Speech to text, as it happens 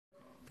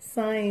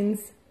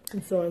signs,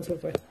 and so on and so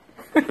forth.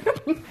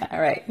 All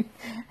right.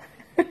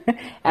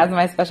 As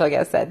my special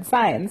guest said,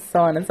 signs,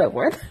 so on and so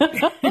forth. We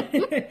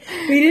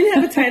didn't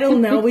have a title,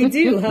 now we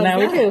do. How's now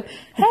that? we do.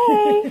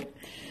 Hey!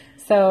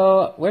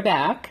 So we're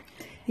back.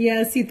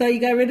 Yes, you thought you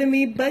got rid of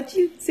me, but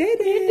you did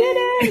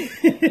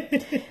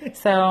it.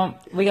 So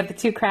we got the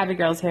two crabby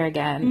girls here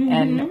again,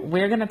 and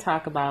we're going to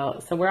talk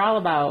about, so we're all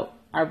about,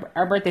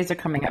 our birthdays are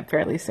coming up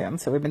fairly soon,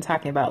 so we've been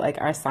talking about like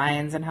our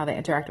signs and how they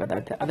interact with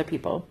other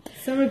people.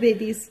 Summer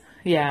babies.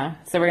 Yeah,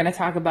 so we're going to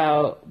talk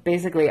about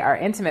basically our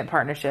intimate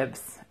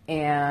partnerships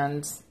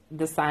and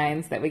the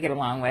signs that we get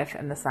along with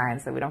and the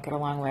signs that we don't get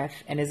along with.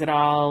 And is it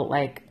all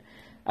like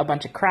a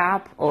bunch of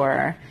crap,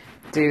 or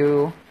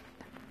do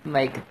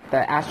like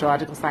the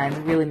astrological signs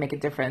really make a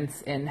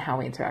difference in how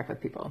we interact with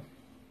people?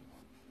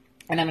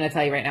 And I'm going to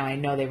tell you right now, I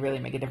know they really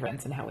make a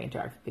difference in how we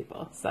interact with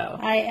people. So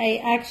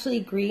I actually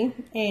agree.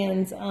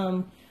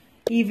 And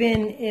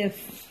even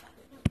if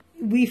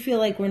we feel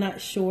like we're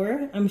not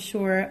sure, I'm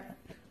sure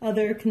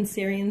other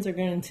Cancerians are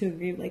going to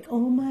agree, like,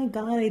 oh my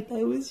God, I thought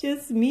it was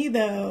just me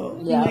though.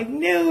 Yeah. I'm like,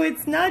 no,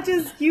 it's not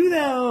just you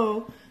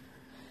though.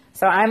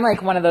 So I'm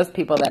like one of those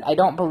people that I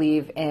don't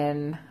believe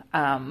in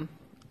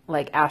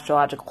like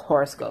astrological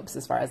horoscopes,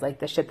 as far as like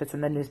the shit that's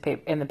in the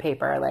newspaper, in the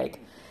paper, like,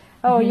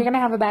 oh, you're going to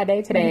have a bad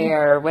day today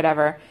or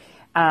whatever.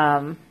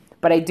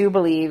 But I do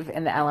believe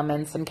in the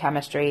elements and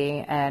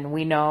chemistry, and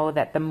we know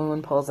that the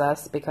moon pulls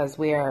us because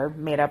we are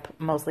made up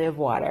mostly of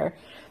water.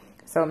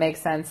 So it makes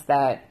sense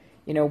that,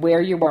 you know,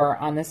 where you were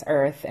on this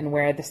earth and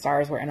where the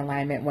stars were in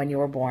alignment when you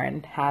were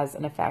born has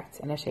an effect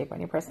and a shape on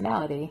your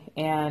personality.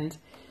 And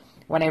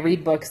when I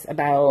read books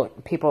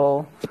about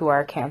people who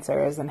are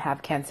Cancers and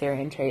have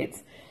Cancerian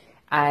traits,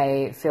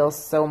 I feel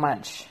so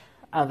much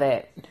of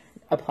it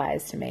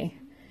applies to me.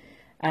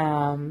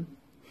 Can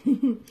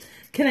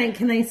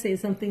I say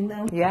something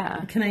though?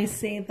 Yeah. Can I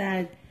say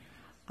that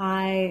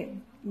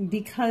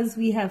because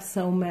we have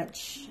so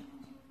much,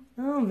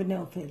 I don't even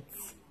know if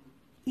it's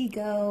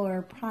ego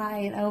or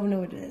pride, I don't know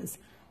what it is,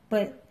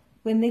 but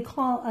when they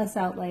call us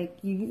out like,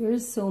 you're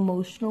so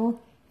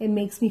emotional, it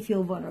makes me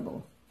feel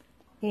vulnerable.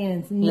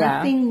 And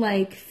nothing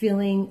like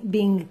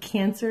being a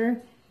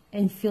Cancer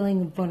and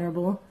feeling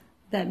vulnerable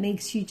that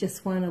makes you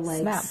just want to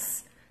like snap.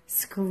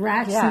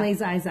 Scratch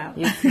somebody's eyes out.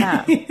 You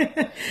snap.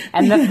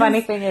 And the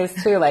funny thing is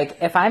too, like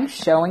if I'm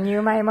showing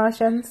you my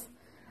emotions,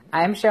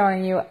 I'm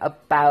showing you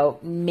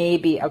about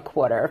maybe a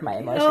quarter of my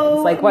emotions.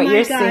 Oh, like what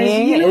you're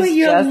seeing is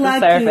just the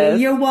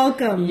surface. You're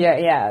welcome.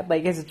 Yeah.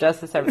 Like it's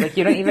just the surface. Like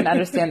you don't even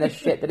understand the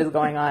shit that is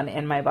going on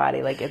in my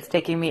body. Like it's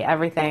taking me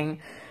everything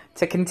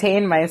to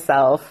contain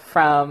myself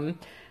from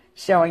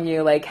showing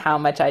you like how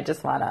much I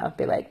just want to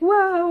be like,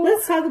 whoa.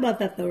 Let's talk about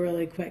that though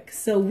really quick.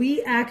 So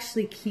we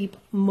actually keep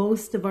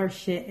most of our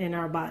shit in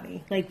our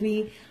body. Like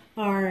we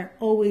are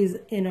always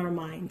in our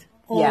mind.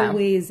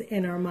 Always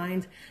in our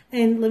mind.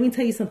 And let me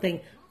tell you something.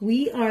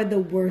 We are the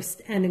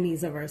worst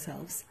enemies of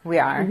ourselves. We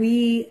are.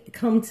 We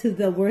come to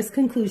the worst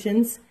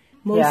conclusions.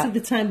 Most of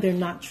the time they're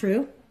not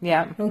true.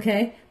 Yeah.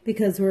 Okay?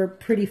 Because we're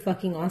pretty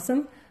fucking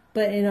awesome.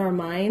 But in our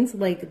minds,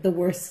 like the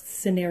worst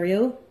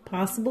scenario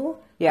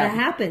possible, that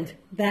happened,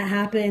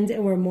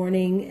 and we're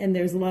mourning, and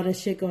there's a lot of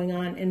shit going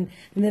on, and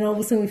then all of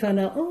a sudden we found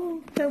out,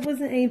 oh, that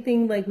wasn't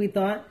anything like we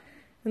thought,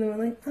 and then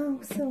we're like,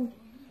 I'm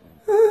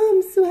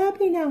so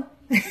happy now.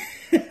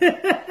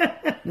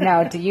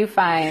 Now, do you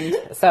find,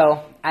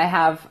 so I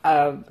have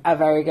a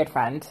very good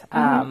friend.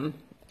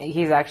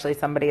 He's actually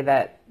somebody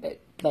that,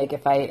 like,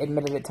 if I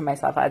admitted it to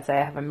myself, I'd say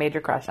I have a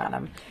major crush on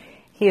him.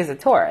 He is a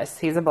Taurus.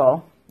 He's a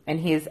bull. And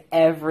he's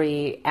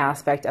every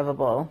aspect of a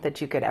bull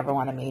that you could ever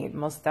want to meet.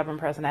 Most stubborn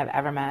person I've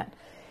ever met.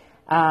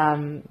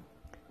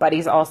 But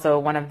he's also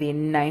one of the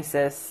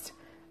nicest,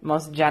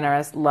 most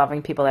generous,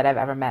 loving people that I've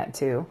ever met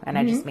too. And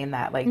I just mean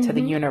that, like, to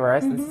the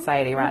universe and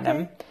society around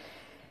him.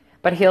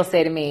 But he'll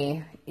say to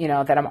me, you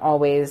know, that I'm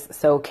always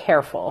so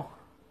careful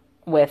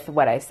with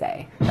what I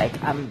say.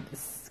 Like, I'm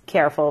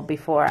careful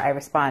before I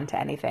respond to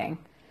anything.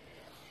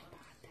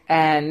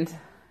 And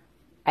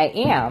I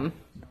am.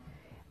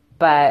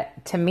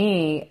 But to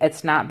me,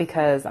 it's not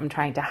because I'm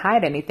trying to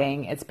hide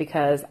anything. It's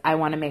because I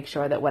want to make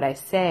sure that what I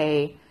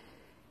say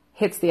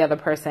hits the other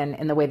person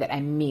in the way that I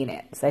mean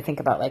it. So I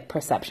think about like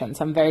perception.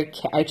 So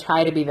I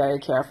try to be very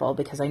careful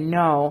because I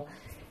know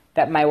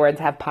that my words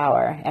have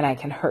power and I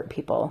can hurt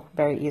people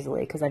very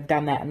easily because I've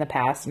done that in the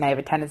past. And I have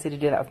a tendency to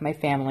do that with my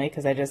family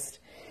because I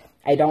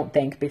don't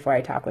think before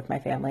I talk with my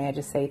family. I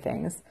just say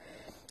things.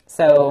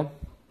 So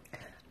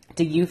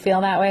do you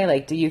feel that way?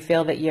 Like, do you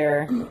feel that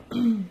your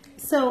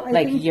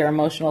your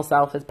emotional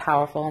self is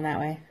powerful in that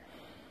way?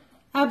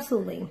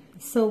 Absolutely.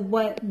 So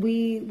what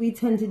we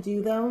tend to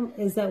do though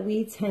is that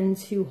we tend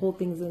to hold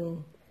things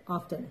in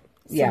often.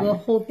 So we'll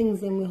hold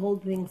things in, we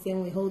hold things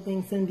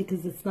in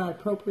because it's not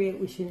appropriate.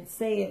 We shouldn't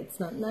say it. It's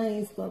not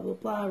nice, blah, blah,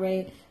 blah,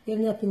 right? You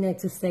have nothing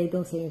nice to say.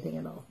 Don't say anything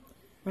at all,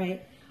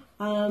 right?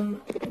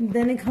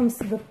 Then it comes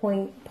to the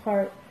point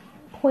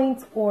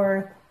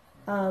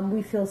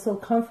we feel so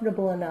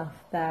comfortable enough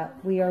that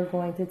we are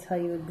going to tell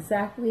you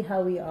exactly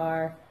how we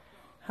are,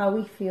 how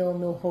we feel,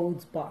 no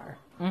holds bar.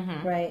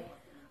 right?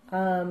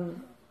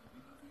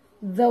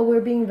 Though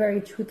we're being very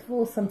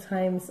truthful,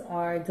 sometimes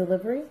our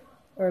delivery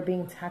or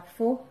being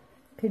tactful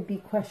could be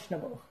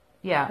questionable.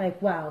 Yeah. Like,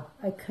 wow,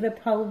 I could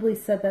have probably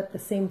said that the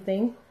same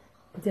thing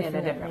in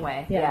a different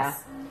way.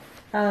 Yes.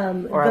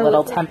 Yeah. Or a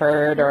little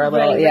tempered or a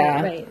little,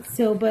 Right.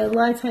 So, but a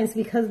lot of times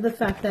because of the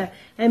fact that,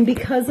 and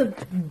because of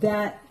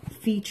that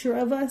feature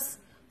of us,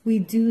 we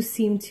do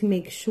seem to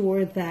make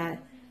sure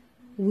that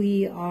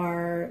we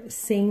are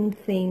saying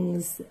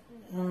things,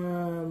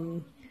 we're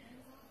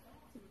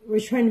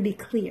trying to be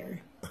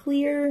clear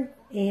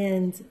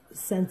and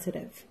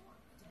sensitive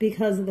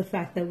because of the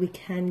fact that we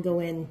can go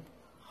in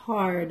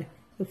hard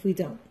if we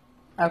don't.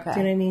 Okay. Do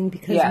you know what I mean?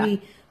 Because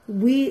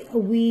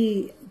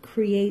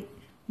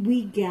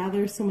we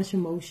gather so much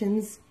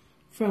emotions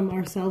from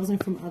ourselves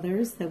and from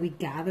others that we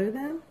gather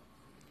them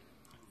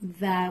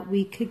that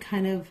we could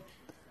kind of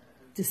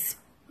disperse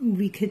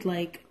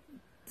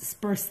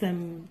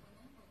them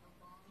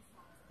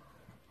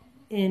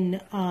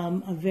in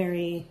a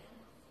very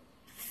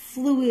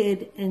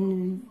fluid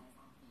and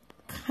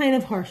kind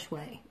of harsh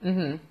way.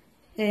 Mm-hmm.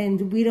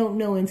 And we don't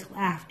know until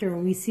after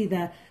when we see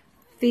the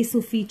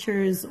facial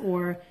features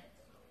or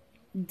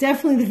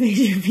definitely the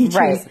facial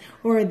features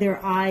or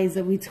their eyes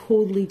that we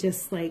totally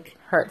just like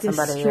hurt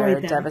somebody or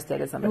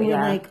devastated somebody. And we're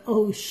like,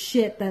 oh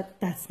shit,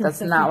 that's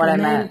not what I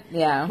meant.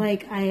 Yeah.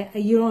 Like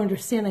you don't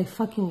understand. I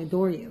fucking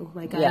adore you.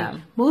 Like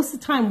most of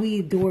the time we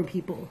adore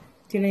people.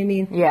 Do you know what I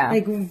mean? Yeah.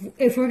 Like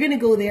if we're gonna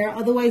go there,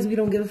 otherwise we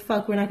don't give a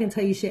fuck. We're not gonna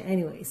tell you shit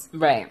anyways.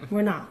 Right.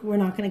 We're not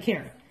gonna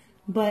care.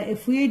 But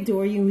if we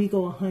adore you and we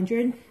go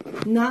 100,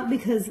 not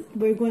because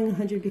we're going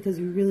 100 because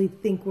we really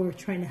think we're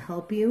trying to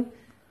help you,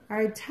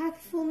 our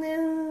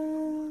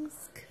tactfulness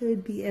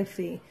could be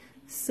iffy.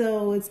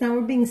 So it's not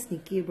we're being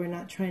sneaky. We're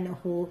not trying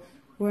to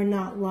we're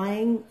not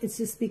lying. It's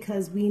just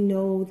because we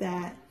know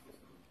that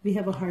we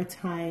have a hard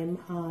time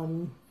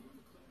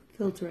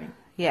filtering.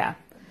 Yeah,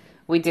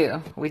 we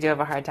do. We do have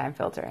a hard time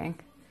filtering.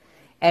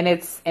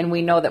 And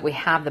we know that we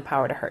have the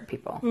power to hurt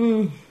people.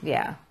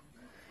 Yeah.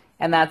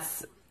 And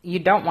you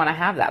don't want to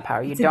have that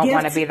power. You don't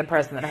want to be the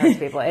person that hurts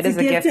people. It is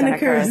a gift and a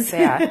curse.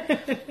 Yeah.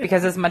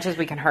 Because as much as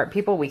we can hurt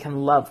people, we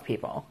can love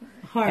people.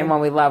 Hard. And when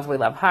we love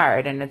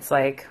hard. And it's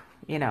like,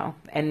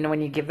 and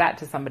when you give that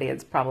to somebody,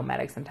 it's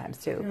problematic sometimes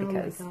too.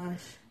 Because, oh my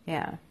gosh.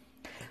 Yeah.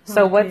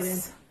 So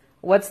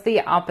what's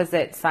the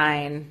opposite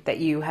sign that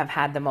you have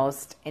had the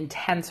most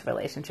intense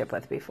relationship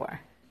with before?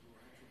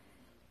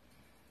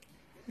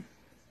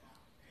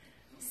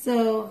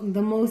 So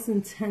the most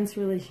intense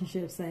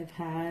relationships I've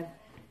had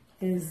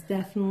is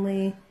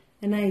definitely,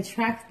 and I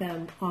attract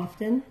them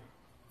often,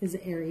 is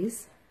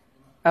Aries.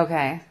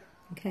 Okay.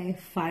 Okay,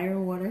 fire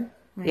and water.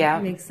 Right? Yeah.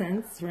 Makes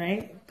sense,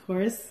 right? Of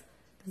course,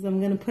 because I'm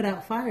going to put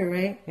out fire,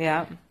 right?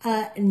 Yeah.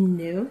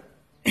 No.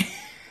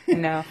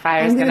 No,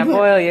 fire's going to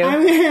boil you.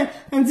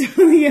 I'm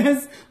telling you,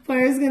 yes,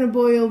 fire's going to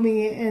boil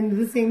me, and at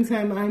the same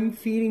time, I'm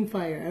feeding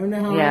fire. I don't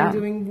know how I'm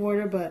doing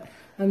water, but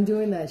I'm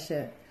doing that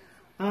shit.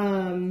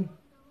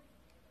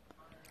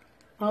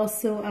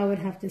 Also, I would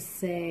have to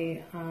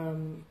say,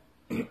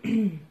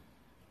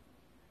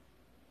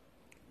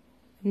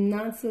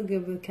 not so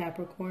good with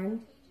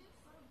Capricorn.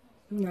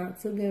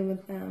 Not so good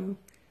with them.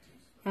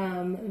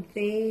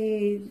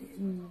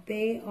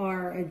 They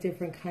are a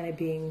different kind of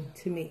being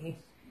to me.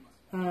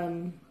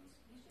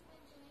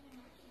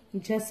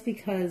 Just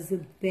because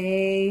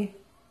you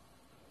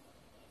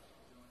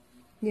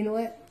know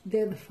what?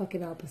 They're the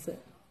fucking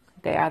opposite.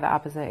 They are the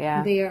opposite,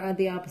 yeah. They are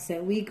the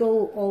opposite. We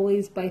go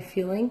always by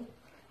feeling.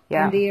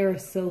 Yeah. And they are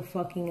so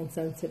fucking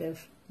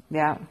insensitive.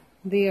 Yeah.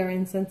 They are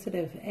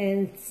insensitive.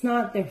 And it's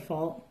not their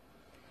fault.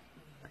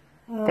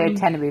 They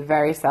tend to be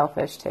very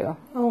selfish, too.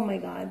 Oh, my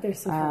God. They're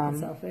so fucking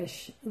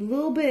selfish. A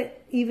little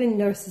bit even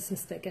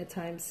narcissistic at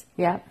times.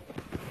 Yeah.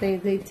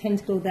 They tend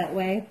to go that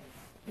way.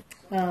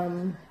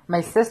 My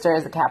sister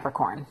is a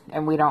Capricorn,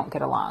 and we don't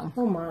get along.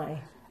 Oh,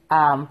 my.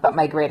 But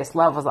my greatest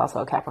love was also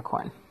a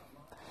Capricorn.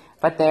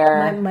 But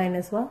they're... Mine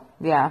as well.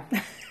 Yeah.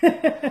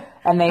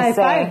 And they High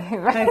say...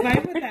 High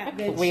five with that,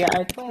 bitch. We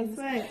are twins.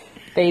 Right.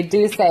 They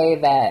do say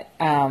that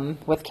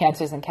with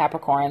Cancers and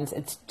Capricorns,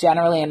 it's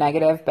generally a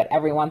negative, but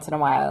every once in a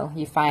while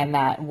you find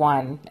that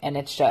one, and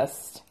it's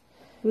just...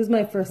 It was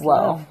my first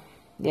love.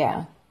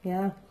 Yeah.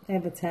 Yeah. I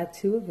have a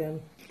tattoo of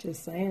him.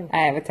 Just saying. I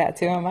have a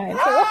tattoo on mine,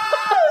 too.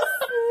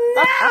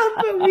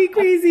 But we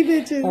crazy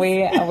bitches.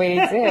 We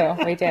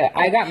do.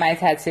 I got my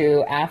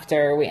tattoo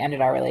after we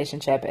ended our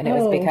relationship, and it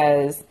was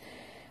because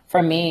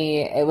for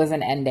me it was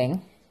an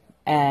ending,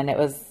 and it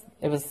was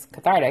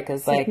cathartic.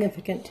 It's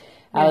significant.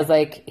 Like I was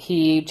like,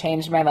 he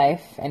changed my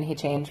life, and he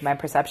changed my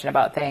perception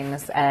about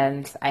things,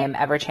 and I am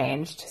ever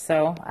changed.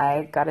 So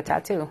I got a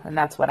tattoo, and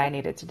that's what I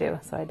needed to do.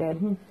 So I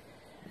did.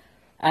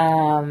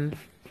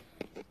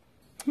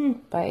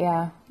 But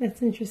yeah,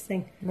 that's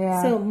interesting.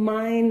 Yeah. So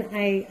mine,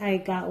 I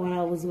got when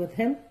I was with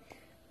him.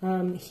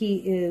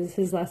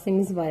 His last name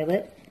is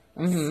Violet.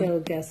 So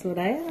guess what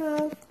I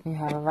have? You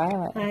have a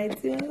violet. I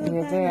do.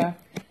 You do.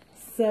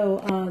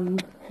 So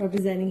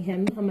representing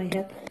him on my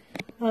hip,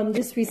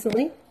 just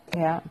recently.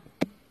 Yeah.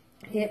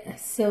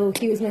 So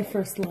he was my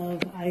first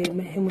love. I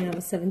met him when I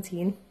was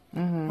 17.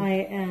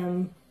 I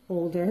am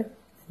older.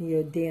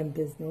 Your damn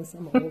business.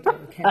 I'm older,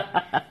 okay?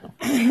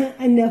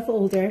 Enough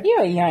older.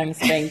 You're a young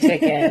spring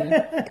chicken.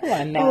 Come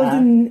on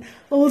now.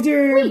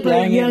 Older,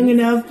 but young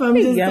enough. I'm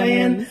just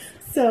saying.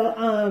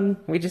 So,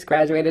 we just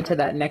graduated to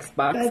that next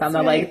box on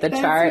the right, the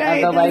chart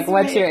right, of the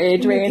what's your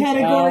age range?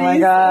 Oh my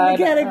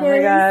god! Oh my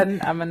god!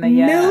 I'm in the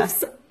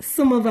MILFs,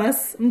 some of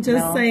us. I'm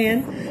just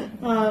saying.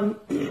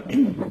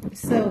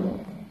 So,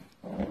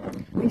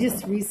 we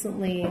just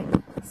recently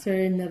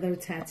started another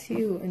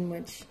tattoo in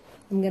which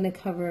I'm going to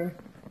cover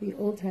the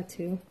old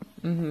tattoo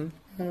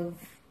of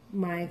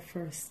my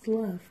first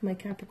love, my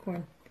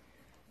Capricorn.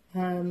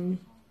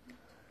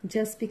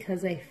 Just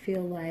because I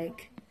feel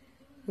like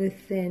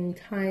within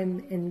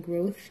time and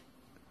growth,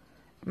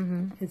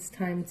 it's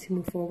time to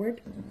move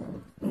forward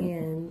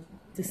and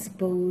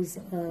dispose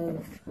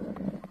of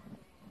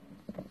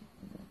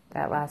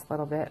that last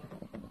little bit.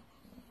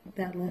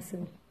 That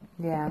lesson.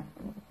 Yeah.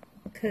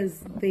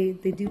 Because they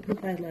do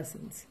provide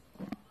lessons.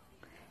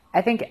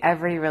 I think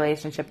every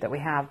relationship that we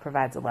have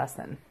provides a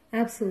lesson.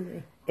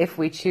 Absolutely. If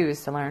we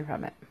choose to learn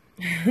from it.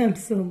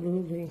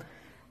 Absolutely.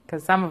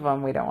 Because some of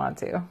them we don't want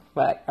to,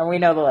 and we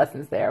know the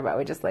lessons there, but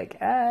we just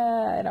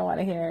I don't want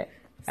to hear it.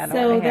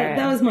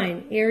 That was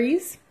mine.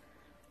 Aries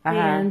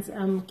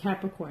and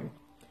Capricorn.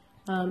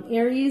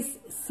 Aries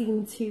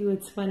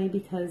it's funny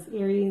because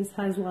Aries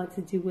has a lot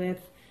to do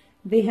with,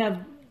 they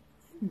have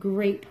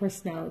great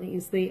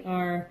personalities. They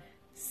are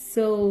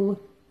so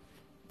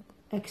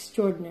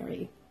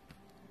extraordinary.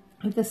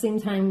 At the same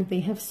time,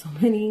 they have so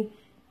many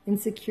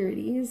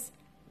insecurities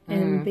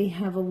and they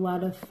have a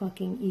lot of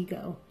fucking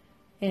ego.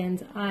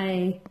 And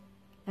I,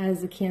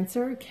 as a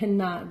Cancer,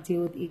 cannot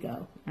deal with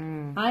ego.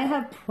 I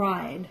have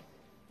pride.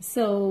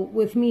 So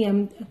with me,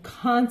 I'm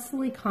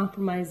constantly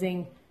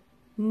compromising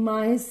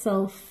my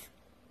self-esteem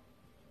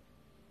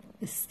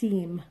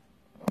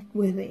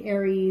with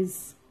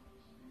Aries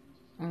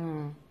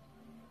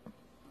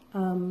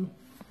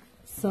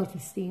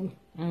self-esteem.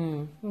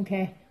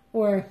 Okay?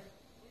 Or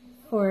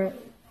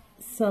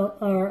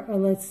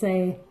let's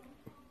say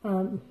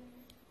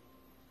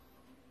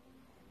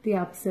the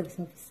opposite of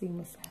self-esteem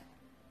was that.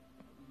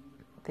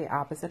 The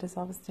opposite of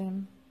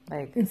self-esteem?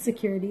 Like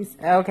insecurities.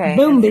 Okay.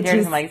 Boom,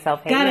 bitches. Like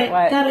self-hate. Got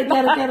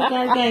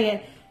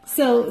it.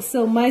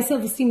 So my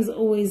self-esteem is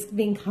always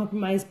being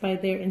compromised by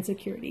their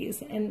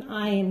insecurities. And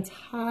I am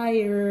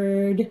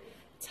tired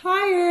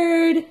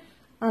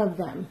of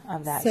them.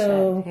 Of that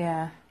shit.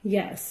 Yeah.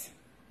 Yes.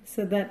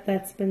 So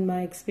that's been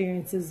my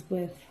experiences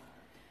with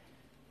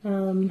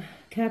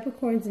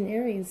Capricorns and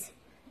Aries.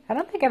 I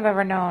don't think I've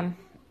ever known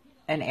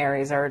an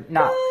Aries, or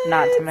not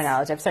to my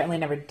knowledge. I've certainly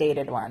never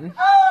dated one.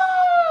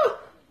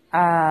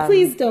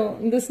 Please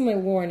don't. This is my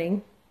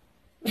warning.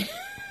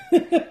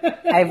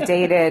 I've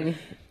dated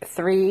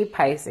 3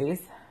 Pisces,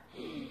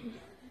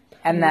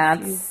 and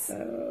that's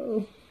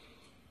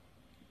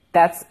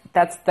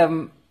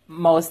the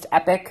most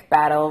epic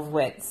battle of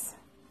wits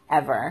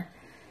ever.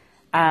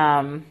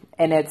 And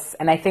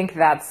I think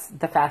that's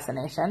the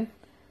fascination,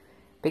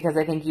 because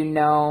I think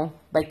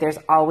there's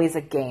always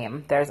a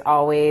game, there's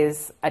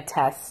always a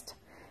test,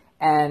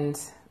 and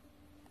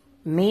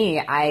me,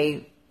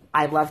 I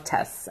love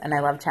tests and I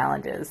love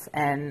challenges,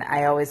 and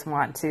I always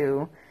want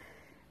to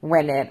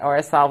win it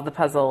or solve the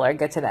puzzle or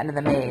get to the end of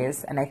the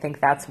maze. And I think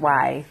that's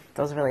why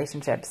those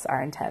relationships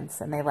are intense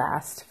and they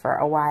last for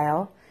a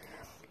while.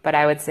 But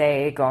I would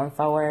say going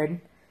forward,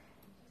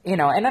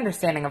 and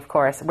understanding, of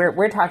course,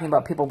 we're talking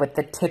about people with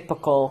the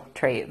typical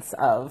traits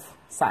of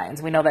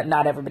signs. We know that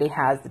not everybody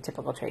has the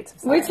typical traits of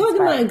signs. We're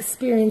talking about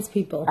experienced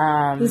people.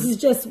 This is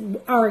just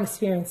our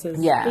experiences.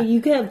 Yeah. You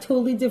can have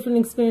totally different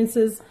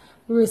experiences.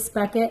 We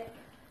respect it.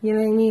 You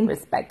know what I mean?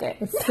 Respect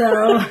it.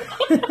 So I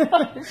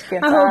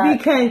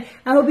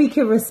hope you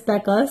can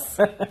respect us.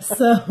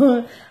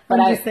 So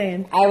I'm just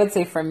saying. I would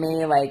say for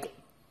me,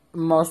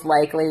 most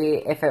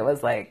likely, if it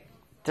was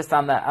just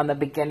on the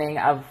beginning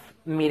of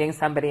meeting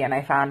somebody and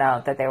I found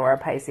out that they were a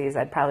Pisces,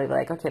 I'd probably be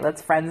like, okay,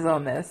 let's friend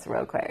zone this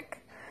real quick.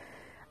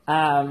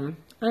 I'm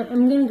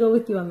gonna go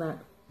with you on that.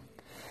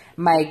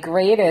 My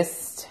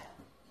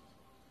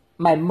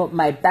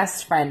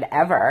best friend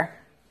ever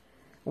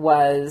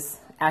was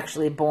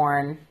actually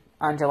born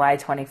on July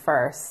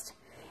 21st,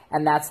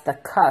 and that's the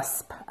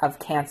cusp of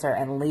Cancer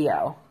and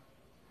Leo.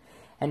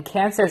 And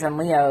Cancers and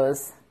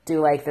Leos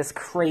do this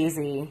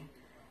crazy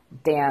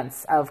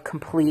dance of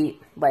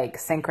complete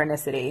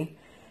synchronicity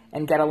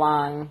and get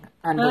along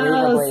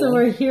unbelievably. Oh, so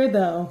we're here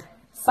though.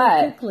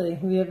 Quickly.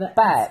 We have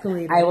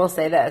escalated. I will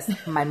say this: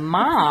 my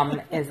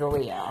mom is a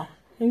Leo,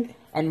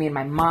 and me and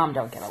my mom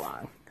don't get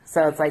along.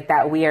 So it's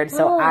that weird.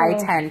 So I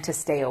tend to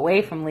stay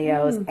away from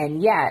Leos,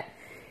 and yet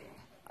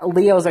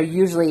Leos are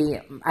usually,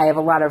 I have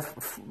a lot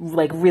of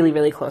really,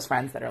 really close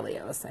friends that are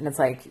Leos, and it's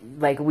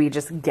we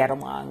just get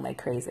along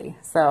like crazy.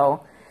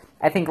 So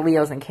I think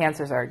Leos and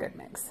Cancers are a good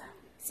mix.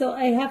 So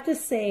I have to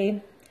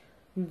say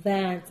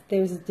that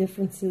there's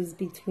differences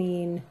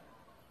between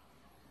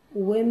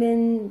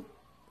women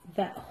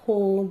that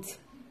hold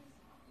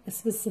a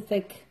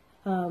specific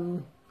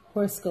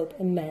horoscope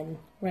in men,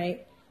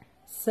 right?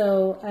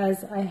 So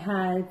as I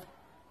had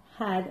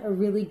a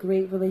really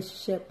great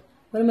relationship,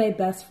 one of my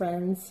best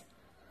friends,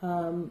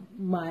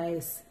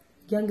 my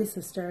youngest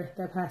sister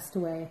that passed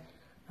away,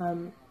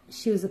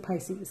 she was a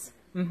Pisces.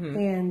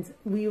 And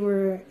we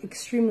were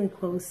extremely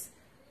close.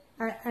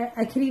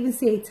 I could even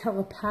say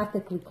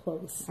telepathically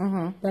close.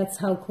 That's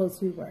how close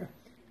we were.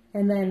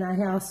 And then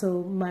I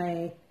also,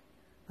 my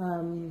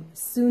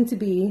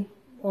soon-to-be,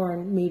 or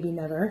maybe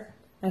never,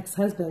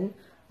 ex-husband,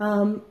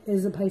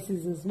 is a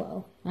Pisces as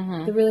well.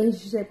 The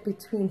relationship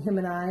between him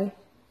and I,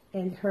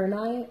 and her and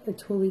I, are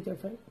totally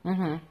different.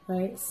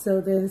 Right? So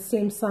they're the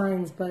same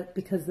signs, but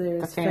because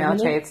there's the female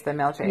traits, the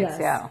male traits,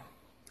 yes.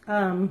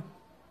 Yeah.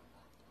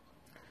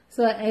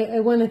 So I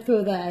want to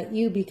throw that at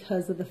you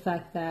because of the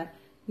fact that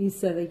you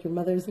said that your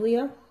mother's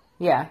Leo.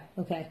 Yeah.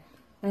 Okay.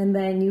 And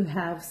then you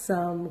have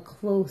some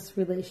close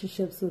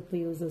relationships with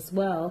Leos as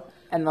well.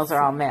 And those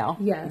are all male.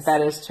 Yes.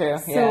 That is true.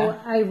 So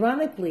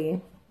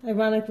ironically,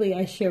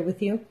 I share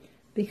with you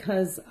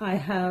because I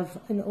have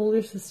an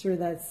older sister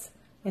that's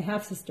my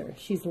half sister.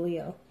 She's a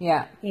Leo.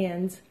 Yeah.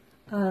 And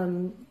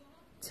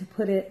to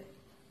put it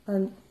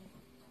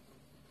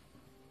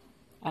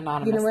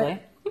anonymously. You know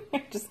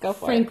what? Just go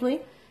for Frankly,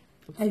 it.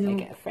 I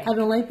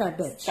don't like that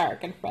bitch.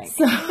 Stark and frank.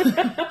 So,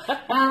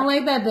 I don't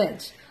like that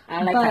bitch.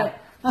 I don't like that.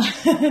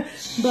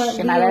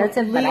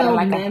 But Leo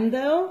like men,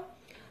 though,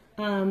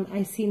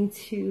 I seem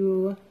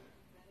to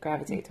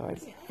gravitate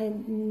towards.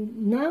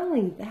 And not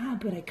only that,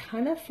 but I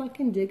kind of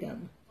fucking dig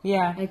them.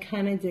 Yeah. I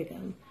kind of dig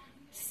them.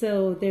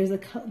 So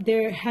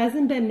there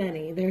hasn't been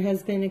many. There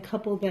has been a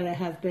couple that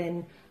have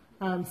been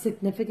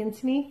significant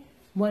to me.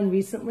 One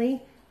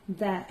recently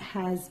that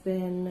has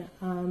been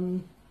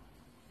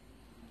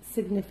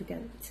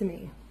significant to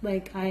me.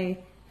 Like, I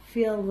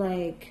feel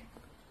like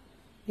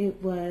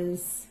it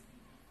was...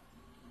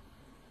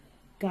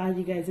 God,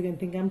 you guys are going to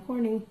think I'm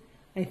corny.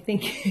 I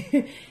think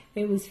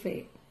it was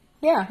fate.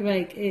 Yeah.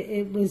 Like,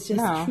 it was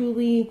just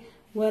truly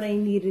what I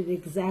needed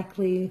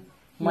exactly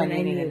when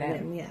I needed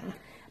them. Yeah.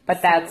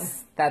 But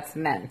that's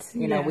meant.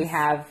 You know, we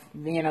have,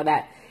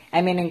 that...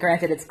 I mean, and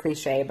granted, it's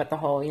cliche, but the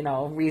whole,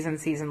 reason,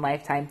 season,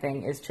 lifetime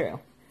thing is true.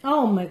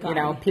 Oh my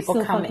God! People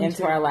so come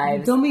into our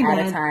lives at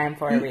a time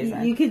for a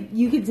reason.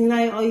 You could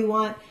deny all you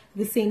want. At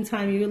the same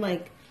time, you're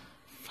like,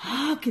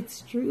 "Fuck,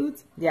 it's true."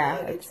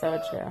 It's so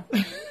true.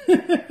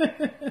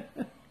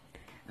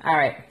 All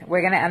right,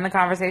 we're gonna end the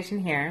conversation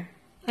here.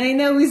 I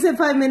know we said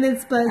 5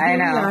 minutes, but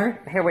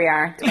Here we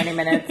are. 20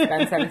 minutes,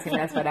 then 17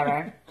 minutes,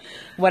 whatever.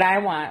 What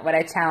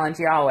I challenge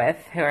you all with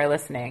who are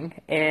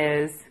listening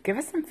is give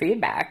us some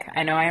feedback.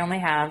 I know I only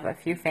have a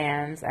few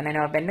fans, and I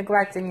know I've been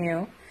neglecting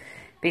you.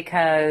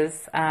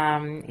 Because,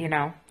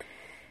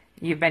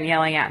 you've been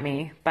yelling at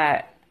me,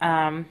 but...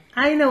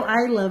 I know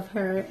I love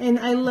her, and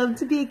I love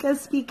to be a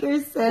guest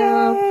speaker,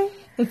 so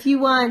if you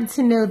want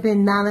to know the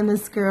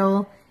anonymous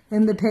girl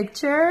in the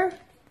picture...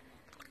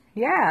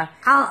 Yeah.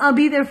 I'll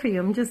be there for you,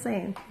 I'm just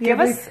saying. Give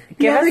us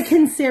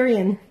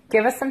Cancerian.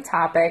 Give us some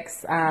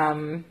topics.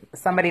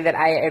 Somebody that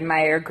I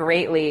admire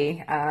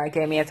greatly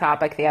gave me a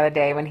topic the other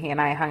day when he and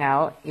I hung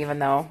out, even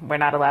though we're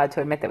not allowed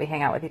to admit that we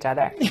hang out with each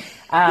other.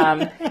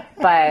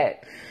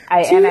 But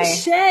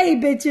touche,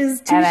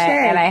 bitches, touche.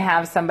 And I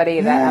have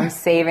somebody that I'm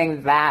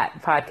saving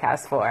that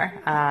podcast for.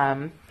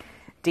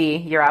 Dee,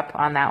 you're up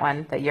on that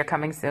one, that you're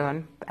coming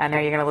soon. I know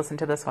you're going to listen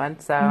to this one.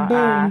 So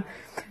I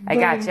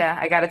gotcha.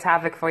 I got a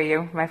topic for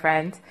you, my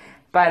friend.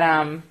 But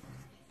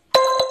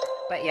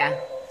yeah.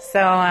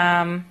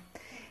 So,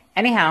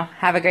 anyhow,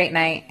 have a great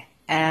night,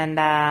 and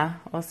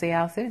we'll see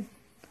y'all soon.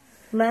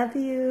 Love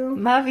you.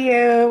 Love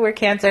you. We're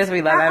Cancers.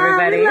 We love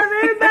everybody. We love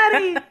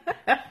everybody.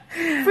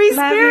 Free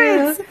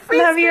spirits.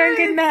 Love you and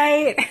good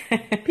night.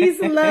 Peace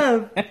and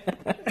love.